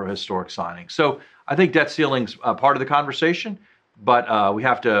desk for a historic signing. So I think debt ceiling's part of the conversation, but we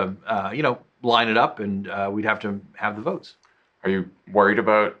have to, line it up, and we'd have to have the votes. Are you worried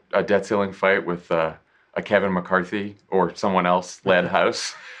about a debt ceiling fight with a Kevin McCarthy or someone else led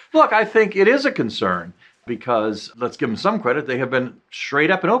House? Look, I think it is a concern because, let's give them some credit, they have been straight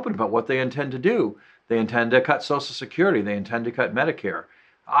up and open about what they intend to do. They intend to cut Social Security. They intend to cut Medicare.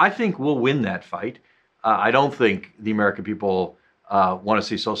 I think we'll win that fight. I don't think the American people want to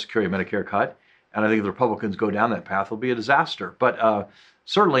see Social Security and Medicare cut. And I think if the Republicans go down that path, it'll be a disaster. But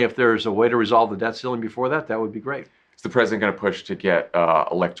certainly if there's a way to resolve the debt ceiling before that, that would be great. Is the president going to push to get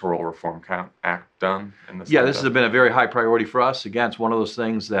Electoral Reform Act done? Yeah, this has been a very high priority for us. Again, it's one of those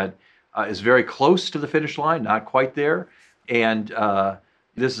things that is very close to the finish line, not quite there. And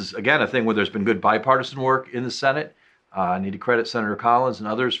this is, again, a thing where there's been good bipartisan work in the Senate. I need to credit Senator Collins and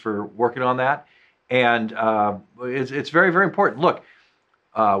others for working on that. And it's very, very important. Look,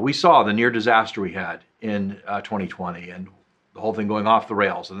 we saw the near disaster we had in 2020 and the whole thing going off the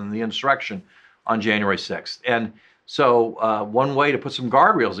rails, and then the insurrection on January 6th. And so one way to put some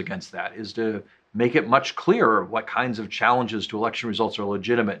guardrails against that is to make it much clearer what kinds of challenges to election results are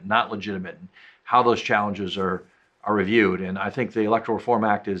legitimate and not legitimate, and how those challenges are reviewed. And I think the Electoral Reform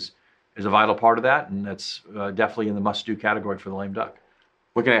Act is a vital part of that, and that's definitely in the must-do category for the lame duck.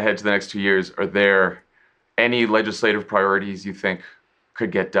 Looking ahead to the next 2 years, are there any legislative priorities you think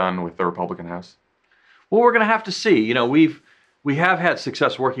could get done with the Republican House? Well, we're going to have to see. We have had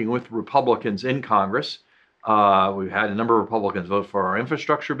success working with Republicans in Congress We've had a number of Republicans vote for our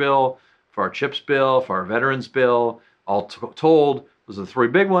infrastructure bill, for our CHIPS bill, for our veterans bill. All told, those are the three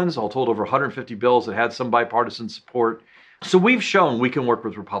big ones. All told, over 150 bills that had some bipartisan support. So we've shown we can work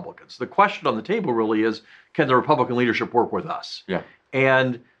with Republicans. The question on the table really is, can the Republican leadership work with us? Yeah.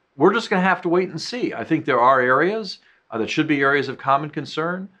 And we're just going to have to wait and see. I think there are areas that should be areas of common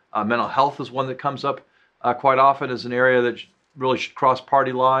concern. Mental health is one that comes up quite often as an area that really should cross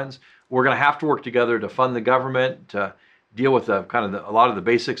party lines. We're going to have to work together to fund the government, to deal with a lot of the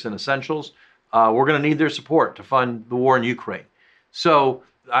basics and essentials. We're going to need their support to fund the war in Ukraine. So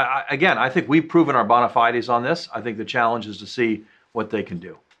I think we've proven our bona fides on this. I think the challenge is to see what they can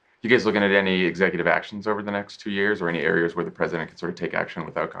do. You guys looking at any executive actions over the next 2 years, or any areas where the president can sort of take action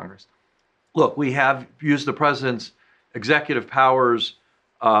without Congress? Look, we have used the president's executive powers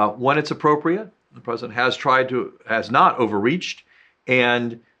when it's appropriate. The president has not overreached,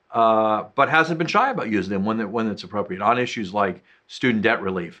 but hasn't been shy about using them when it's appropriate on issues like student debt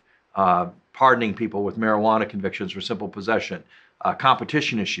relief, pardoning people with marijuana convictions for simple possession,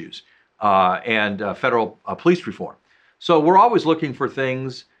 competition issues, and federal police reform. So we're always looking for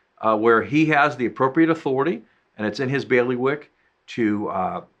things where he has the appropriate authority, and it's in his bailiwick to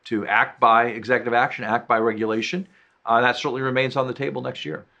act by executive action, act by regulation. That certainly remains on the table next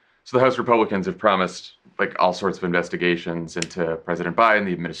year. So the House Republicans have promised like all sorts of investigations into President Biden,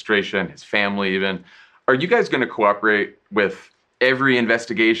 the administration, his family even. Are you guys going to cooperate with every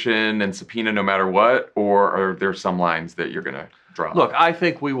investigation and subpoena no matter what, or are there some lines that you're going to draw? Look, I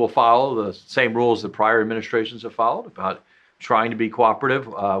think we will follow the same rules that prior administrations have followed about trying to be cooperative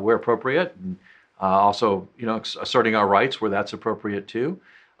where appropriate, and also, asserting our rights where that's appropriate too.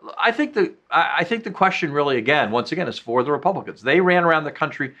 I think the question really, once again, is for the Republicans. They ran around the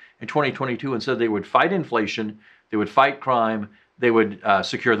country in 2022 and said they would fight inflation, they would fight crime, they would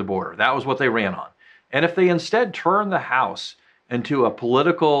secure the border. That was what they ran on. And if they instead turn the House into a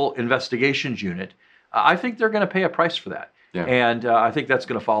political investigations unit, I think they're going to pay a price for that. Yeah. And I think that's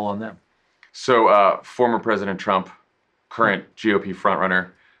going to fall on them. So former President Trump, current GOP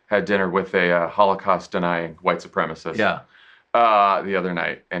frontrunner, had dinner with a Holocaust-denying white supremacist. Yeah. The other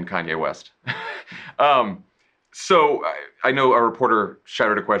night, and Kanye West. So I know a reporter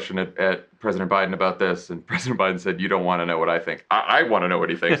shouted a question at President Biden about this, and President Biden said, "You don't want to know what I think." I want to know what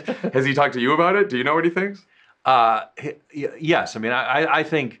he thinks. Has he talked to you about it? Do you know what he thinks? Yes. I mean, I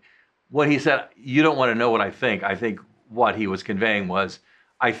think when he said, "You don't want to know what I think," I think what he was conveying was,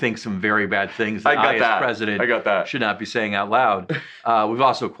 I think some very bad things that I as president should not be saying out loud. We've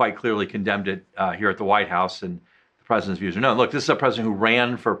also quite clearly condemned it here at the White House, and the president's views are known. Look, this is a president who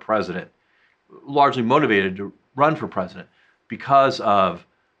ran for president, largely motivated to run for president because of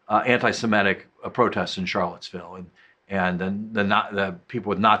anti-Semitic protests in Charlottesville and the people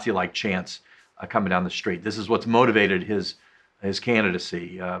with Nazi-like chants coming down the street. This is what's motivated his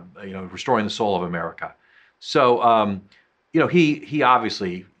candidacy, restoring the soul of America. So, he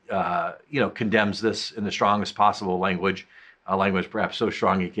obviously, condemns this in the strongest possible language, language perhaps so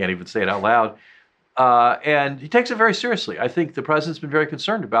strong he can't even say it out loud. And he takes it very seriously. I think the president's been very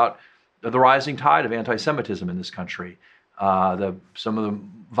concerned about the rising tide of anti-Semitism in this country, some of the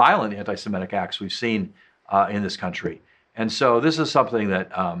violent anti-Semitic acts we've seen in this country. And so this is something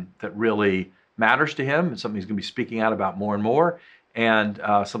that really matters to him. It's something he's going to be speaking out about more and more, and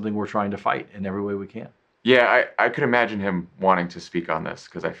something we're trying to fight in every way we can. Yeah, I could imagine him wanting to speak on this,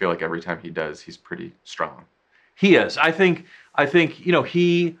 because I feel like every time he does, he's pretty strong. He is. I think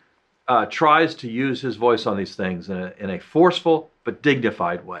he tries to use his voice on these things in a forceful but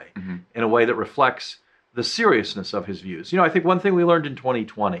dignified way, in a way that reflects the seriousness of his views. I think one thing we learned in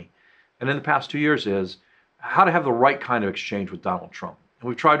 2020 and in the past 2 years is how to have the right kind of exchange with Donald Trump. And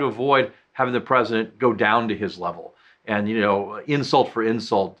we've tried to avoid having the president go down to his level and, insult for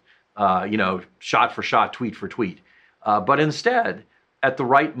insult, shot for shot, tweet for tweet. But instead, at the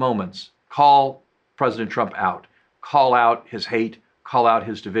right moments, call President Trump out, call out his hate, call out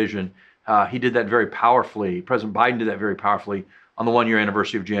his division. He did that very powerfully. President Biden did that very powerfully on the one-year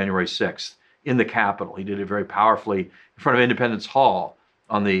anniversary of January 6th in the Capitol. He did it very powerfully in front of Independence Hall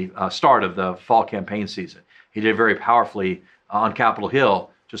on the start of the fall campaign season. He did it very powerfully on Capitol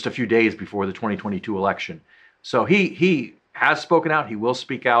Hill just a few days before the 2022 election. So he has spoken out. He will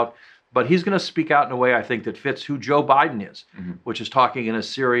speak out. But he's going to speak out in a way, I think, that fits who Joe Biden is, which is talking in a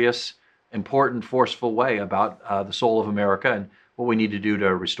serious, important, forceful way about the soul of America and what we need to do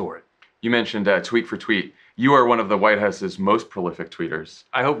to restore it. You mentioned tweet for tweet. You are one of the White House's most prolific tweeters.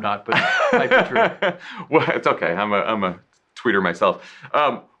 I hope not, but might be true. Well, it's okay. I'm a tweeter myself.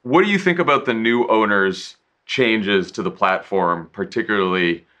 What do you think about the new owner's changes to the platform,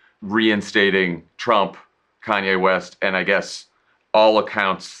 particularly reinstating Trump Kanye West, and I guess all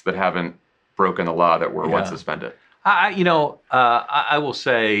accounts that haven't broken the law that were once suspended. I will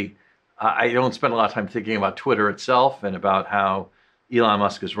say I don't spend a lot of time thinking about Twitter itself and about how Elon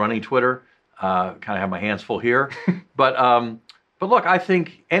Musk is running Twitter. Kind of have my hands full here. But look, I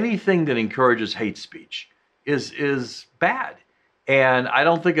think anything that encourages hate speech is bad. And I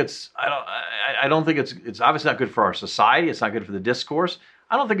don't think it's obviously not good for our society. It's not good for the discourse.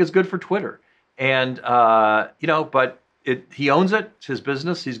 I don't think it's good for Twitter. And but he owns it. It's his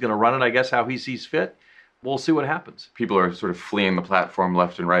business. He's going to run it, I guess, how he sees fit. We'll see what happens. People are sort of fleeing the platform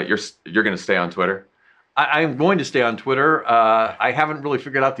left and right. You're going to stay on Twitter? I'm going to stay on Twitter. I haven't really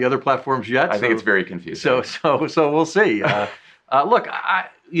figured out the other platforms yet. I think it's very confusing. So we'll see. Look,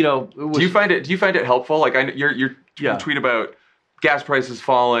 do you find it helpful? Like you tweet about gas prices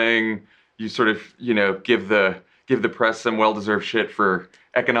falling. You sort of give the press some well-deserved shit for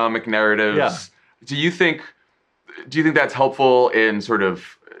economic narratives. Yeah. Do you think that's helpful in sort of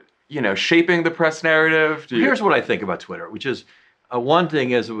shaping the press narrative? Here's what I think about Twitter, which is one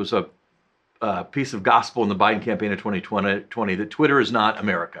thing is it was a piece of gospel in the Biden campaign of 2020 that Twitter is not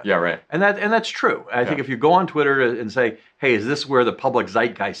America. Yeah, right. And that's true. I think if you go on Twitter and say, hey, is this where the public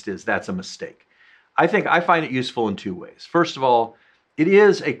zeitgeist is? That's a mistake. I find it useful in two ways. First of all, it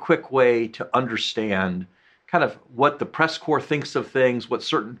is a quick way to understand kind of what the press corps thinks of things, what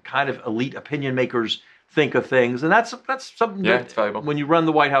certain kind of elite opinion makers think of things. And that's something that it's valuable. When you run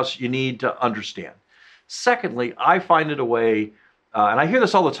the White House, you need to understand. Secondly, I find it a way, and I hear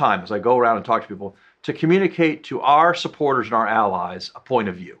this all the time as I go around and talk to people, to communicate to our supporters and our allies a point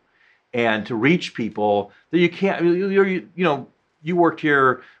of view and to reach people that you can't, you worked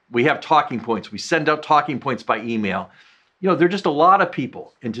here, we have talking points, we send out talking points by email. There are just a lot of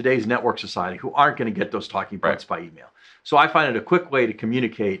people in today's network society who aren't going to get those talking points by email. So I find it a quick way to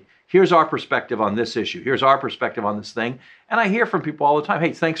communicate, here's our perspective on this issue, here's our perspective on this thing. And I hear from people all the time,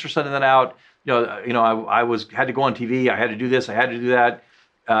 hey, thanks for sending that out. I had to go on TV, I had to do this, I had to do that.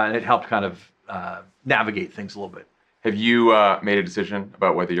 And it helped kind of navigate things a little bit. Have you made a decision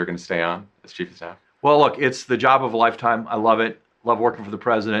about whether you're going to stay on as chief of staff? Well, look, it's the job of a lifetime. I love it. Love working for the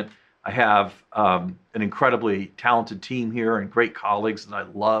president. I have an incredibly talented team here and great colleagues that I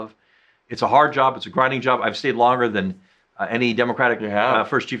love. It's a hard job. It's a grinding job. I've stayed longer than any Democratic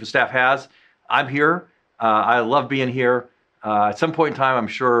first chief of staff has. I'm here. I love being here. At some point in time, I'm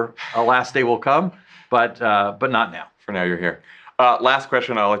sure a last day will come, but not now. For now, you're here. Last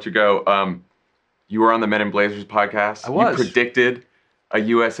question, I'll let you go. You were on the Men in Blazers podcast. I was. You predicted a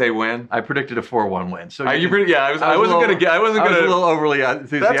USA win. I predicted a 4-1 win. So I wasn't going to. I was a little overly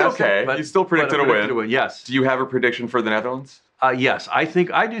enthusiastic. That's okay. But, you still predicted a win. Yes. Do you have a prediction for the Netherlands? Yes, I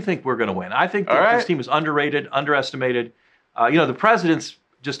do think we're going to win. I think that this team is underrated, underestimated. The president's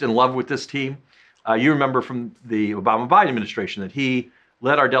just in love with this team. You remember from the Obama-Biden administration that he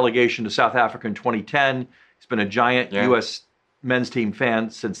led our delegation to South Africa in 2010. He's been a giant U.S. men's team fan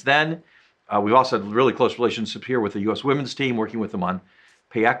since then. We've also had a really close relationship here with the U.S. women's team, working with them on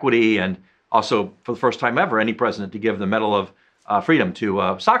pay equity, and also for the first time ever, any president to give the Medal of Freedom to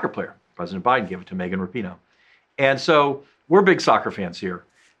a soccer player. President Biden gave it to Megan Rapinoe. And so we're big soccer fans here.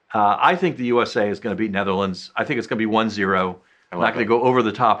 I think the USA is going to beat Netherlands. I think it's going to be 1-0. I'm not going to go over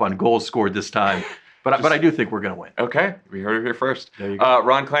the top on goals scored this time, but I do think we're going to win. Okay, we heard it here first. There you go.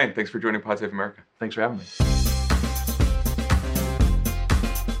 Ron Klain, thanks for joining Pod Save America. Thanks for having me.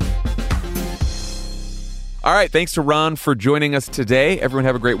 All right, thanks to Ron for joining us today. Everyone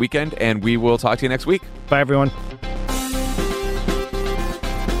have a great weekend, and we will talk to you next week. Bye, everyone.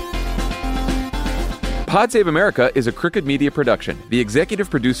 Pod Save America is a Crooked Media production. The executive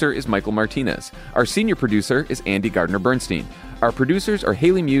producer is Michael Martinez. Our senior producer is Andy Gardner-Bernstein. Our producers are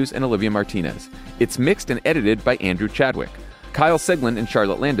Haley Muse and Olivia Martinez. It's mixed and edited by Andrew Chadwick. Kyle Seglin and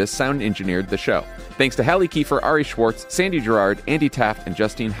Charlotte Landis sound engineered the show. Thanks to Hallie Kiefer, Ari Schwartz, Sandy Gerard, Andy Taft, and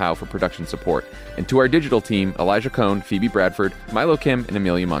Justine Howe for production support. And to our digital team, Elijah Cohn, Phoebe Bradford, Milo Kim, and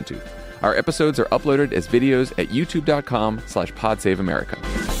Amelia Montu. Our episodes are uploaded as videos at youtube.com/PodSaveAmerica.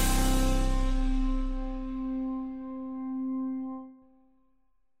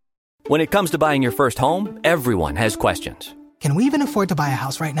 When it comes to buying your first home, everyone has questions. Can we even afford to buy a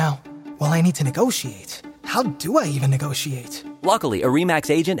house right now? Well, I need to negotiate. How do I even negotiate? Luckily, a RE/MAX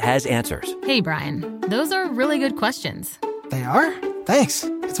agent has answers. Hey, Brian, those are really good questions. They are? Thanks.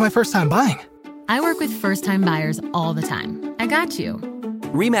 It's my first time buying. I work with first-time buyers all the time. I got you.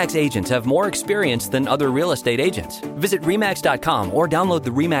 RE/MAX agents have more experience than other real estate agents. Visit RE/MAX.com or download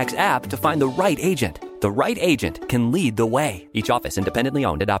the RE/MAX app to find the right agent. The right agent can lead the way. Each office independently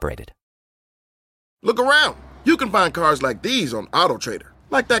owned and operated. Look around. You can find cars like these on AutoTrader,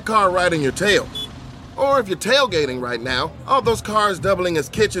 like that car right in your tail. Or if you're tailgating right now, all those cars doubling as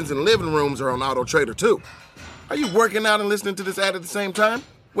kitchens and living rooms are on AutoTrader too. Are you working out and listening to this ad at the same time?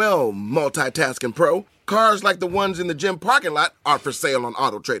 Well, multitasking pro, cars like the ones in the gym parking lot are for sale on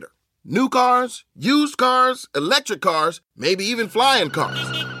AutoTrader. New cars, used cars, electric cars, maybe even flying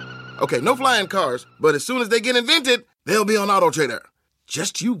cars. Okay, no flying cars, but as soon as they get invented, they'll be on AutoTrader.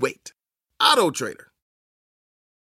 Just you wait. AutoTrader.